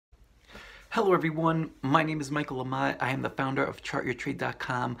Hello everyone, my name is Mickael. I am the founder of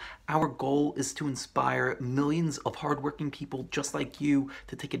ChartYourTrade.com. Our goal is to inspire millions of hardworking people just like you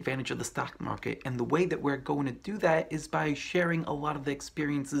to take advantage of the stock market. And the way that we're going to do that is by sharing a lot of the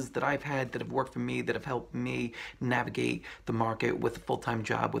experiences that I've had that have worked for me, that have helped me navigate the market with a full-time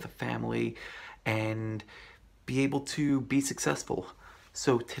job, with a family, and be able to be successful.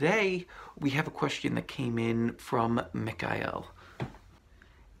 So today we have a question that came in from Mickael.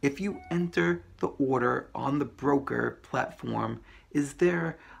 If you enter the order on the broker platform, is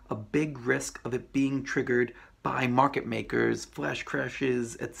there a big risk of it being triggered by market makers, flash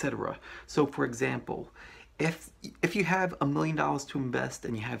crashes, etc.? So for example, if you have $1 million to invest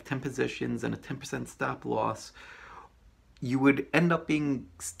and you have 10 positions and a 10% stop loss, you would end up being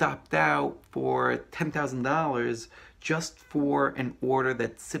stopped out for $10,000 just for an order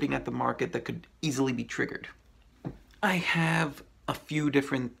that's sitting at the market that could easily be triggered. I have a few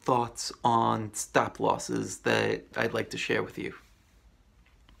different thoughts on stop losses that I'd like to share with you.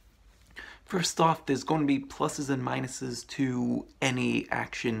 First off, there's going to be pluses and minuses to any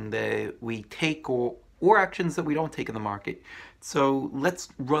action that we take or actions that we don't take in the market. So let's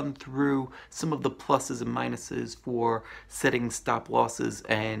run through some of the pluses and minuses for setting stop losses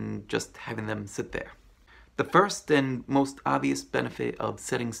and just having them sit there. The first and most obvious benefit of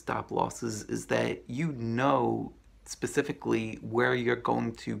setting stop losses is that you know specifically where you're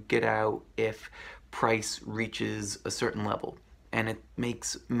going to get out if price reaches a certain level, and it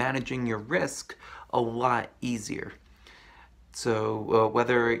makes managing your risk a lot easier. So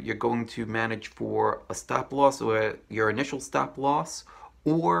whether you're going to manage for a stop loss or your initial stop loss,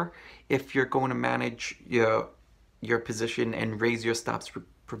 or if you're going to manage your position and raise your stops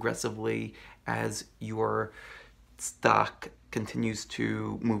progressively as your stock continues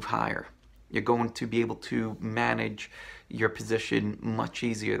to move higher. You're going to be able to manage your position much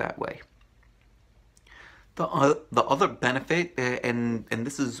easier that way. The other benefit, and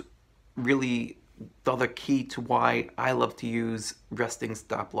this is really the other key to why I love to use resting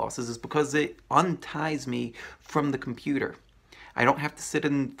stop losses, is because it unties me from the computer. I don't have to sit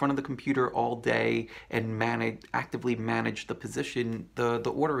in front of the computer all day and actively manage the position. The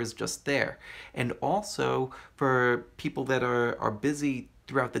order is just there. And also for people that are busy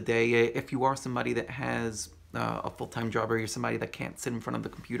throughout the day, if you are somebody that has a full-time job, or you're somebody that can't sit in front of the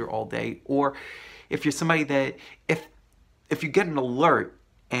computer all day, or if you're somebody that if you get an alert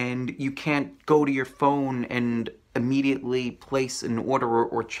and you can't go to your phone and immediately place an order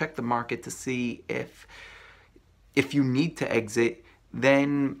or check the market to see if you need to exit,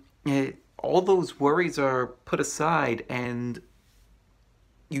 then all those worries are put aside and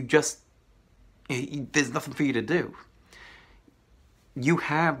there's nothing for you to do. You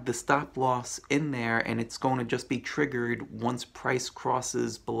have the stop loss in there, and it's going to just be triggered once price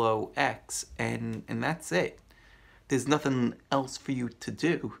crosses below X, and that's it. There's nothing else for you to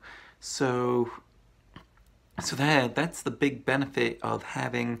do. So that's the big benefit of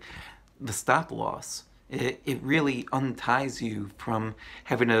having the stop loss. It really unties you from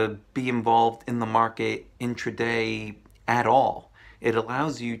having to be involved in the market intraday at all. It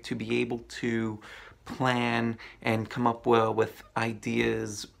allows you to be able to plan and come up with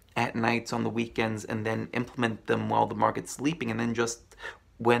ideas at nights, on the weekends, and then implement them while the market's sleeping, and then just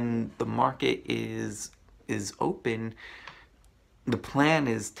when the market is open, the plan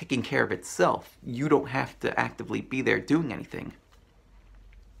is taking care of itself. You don't have to actively be there doing anything.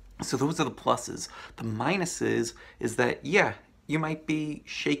 So those are the pluses. The minuses is that, yeah, you might be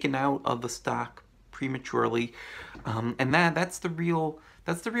shaken out of the stock prematurely, and that's the real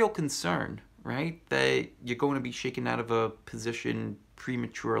concern, right? That you're going to be shaken out of a position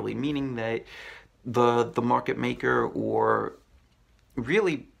prematurely, meaning that the market maker, or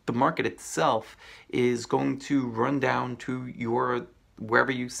really the market itself, is going to run down to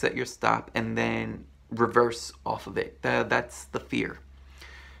wherever you set your stop and then reverse off of it. That's the fear.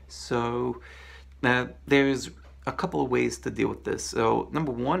 So there's a couple of ways to deal with this. So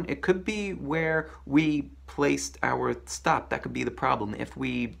number one, it could be where we placed our stop. That could be the problem. If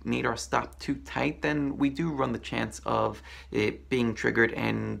we made our stop too tight, then we do run the chance of it being triggered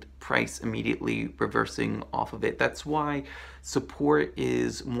and price immediately reversing off of it. That's why support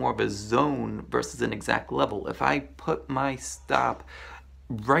is more of a zone versus an exact level. If I put my stop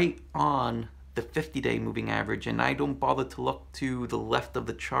right on the 50-day moving average, and I don't bother to look to the left of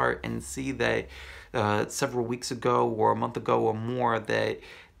the chart and see that several weeks ago or a month ago or more that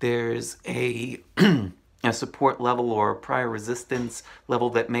there's a support level or a prior resistance level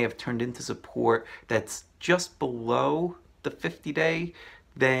that may have turned into support that's just below the 50-day,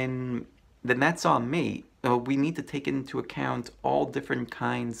 then that's on me. we need to take into account all different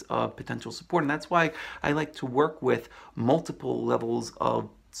kinds of potential support. And that's why I like to work with multiple levels of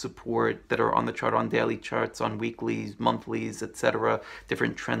support that are on the chart, on daily charts, on weeklies, monthlies, etc.,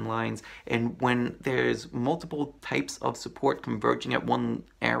 different trend lines. And when there's multiple types of support converging at one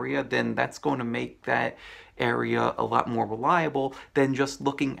area, then that's going to make that area a lot more reliable than just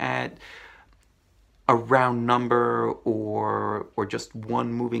looking at a round number or just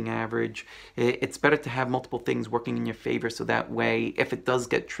one moving average. It's better to have multiple things working in your favor, so that way if it does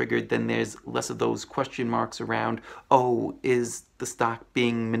get triggered, then there's less of those question marks around, oh, is the stock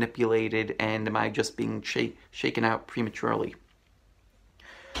being manipulated and am I just being shaken out prematurely?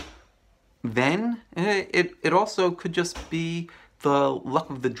 Then it also could just be the luck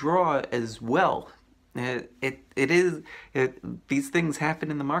of the draw as well. These things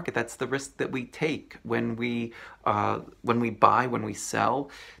happen in the market. That's the risk that we take when we buy, when we sell.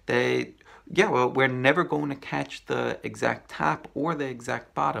 We're never going to catch the exact top or the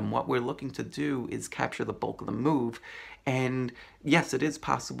exact bottom. What we're looking to do is capture the bulk of the move. And yes, it is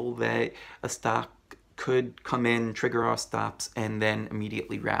possible that a stock could come in, trigger our stops, and then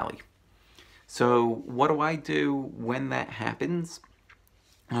immediately rally. So what do I do when that happens?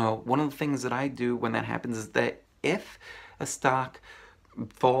 One of the things that I do when that happens is that if a stock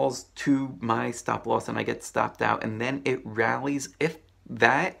falls to my stop loss and I get stopped out and then it rallies, if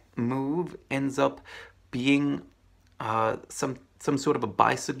that move ends up being some sort of a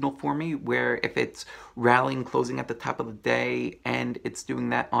buy signal for me, where if it's rallying, closing at the top of the day, and it's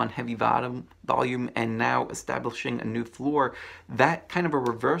doing that on heavy volume and now establishing a new floor, that kind of a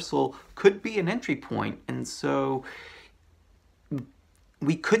reversal could be an entry point. And so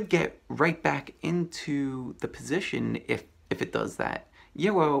we could get right back into the position if it does that.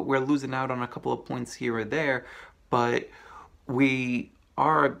 Yeah, well, we're losing out on a couple of points here or there, but we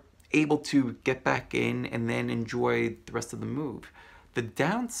are able to get back in and then enjoy the rest of the move. The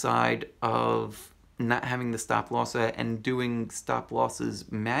downside of not having the stop loss and doing stop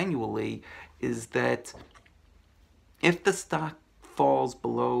losses manually is that if the stock falls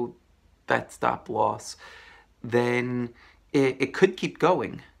below that stop loss, then it could keep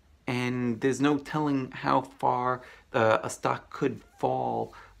going, and there's no telling how far a stock could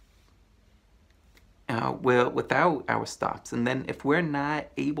fall without our stops. And then if we're not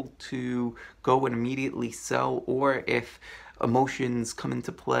able to go and immediately sell, or if emotions come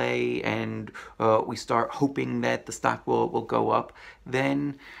into play and we start hoping that the stock will go up,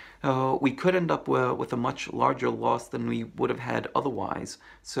 then we could end up with a much larger loss than we would have had otherwise.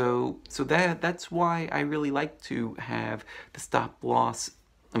 So that's why I really like to have the stop loss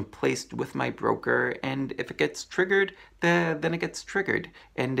placed with my broker, and if it gets triggered, then it gets triggered,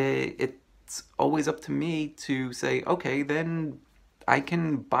 and it's always up to me to say, okay, then I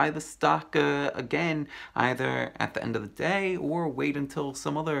can buy the stock again, either at the end of the day or wait until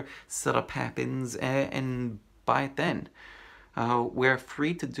some other setup happens and buy it then. We're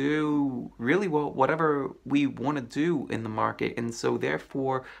free to do really whatever we want to do in the market, and so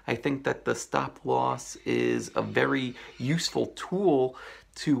therefore I think that the stop loss is a very useful tool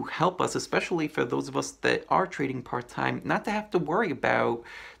to help us, especially for those of us that are trading part-time, not to have to worry about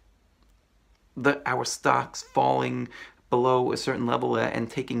our stocks falling below a certain level and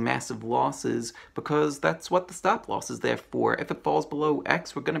taking massive losses, because that's what the stop loss is there for. If it falls below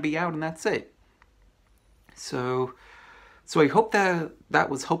X, we're going to be out, and that's it. So I hope that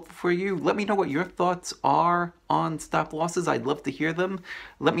was helpful for you. Let me know what your thoughts are on stop losses. I'd love to hear them.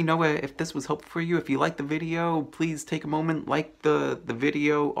 Let me know if this was helpful for you. If you liked the video, please take a moment, like the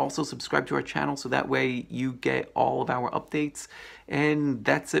video. Also subscribe to our channel so that way you get all of our updates. And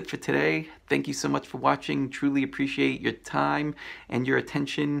that's it for today. Thank you so much for watching. Truly appreciate your time and your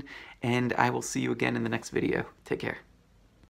attention. And I will see you again in the next video. Take care.